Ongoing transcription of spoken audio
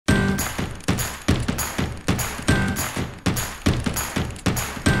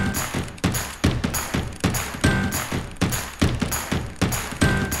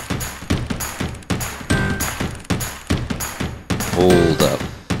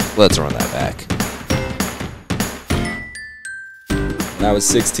Let's run that back. When I was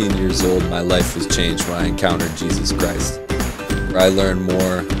 16 years old, my life was changed when I encountered Jesus Christ, where I learned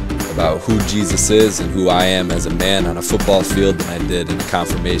more about who Jesus is and who I am as a man on a football field than I did in a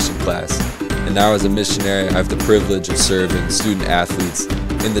confirmation class. And now as a missionary, I have the privilege of serving student athletes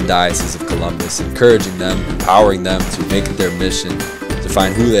in the Diocese of Columbus, encouraging them, empowering them to make it their mission to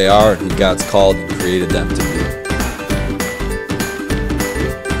find who they are and who God's called and created them to be.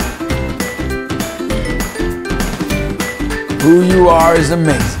 Who you are is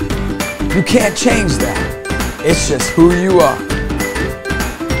amazing. You can't change that. It's just who you are.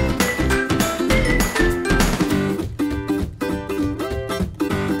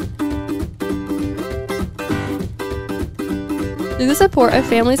 Through the support of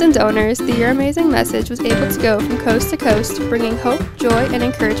families and donors, the Your Amazing message was able to go from coast to coast, bringing hope, joy, and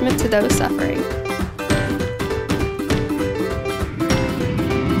encouragement to those suffering.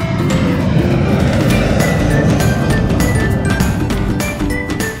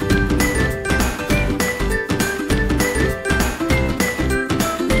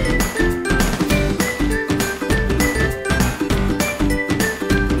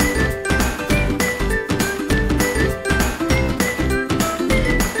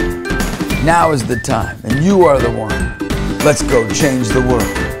 Now is the time, and you are the one. Let's go change the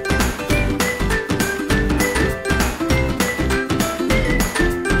world.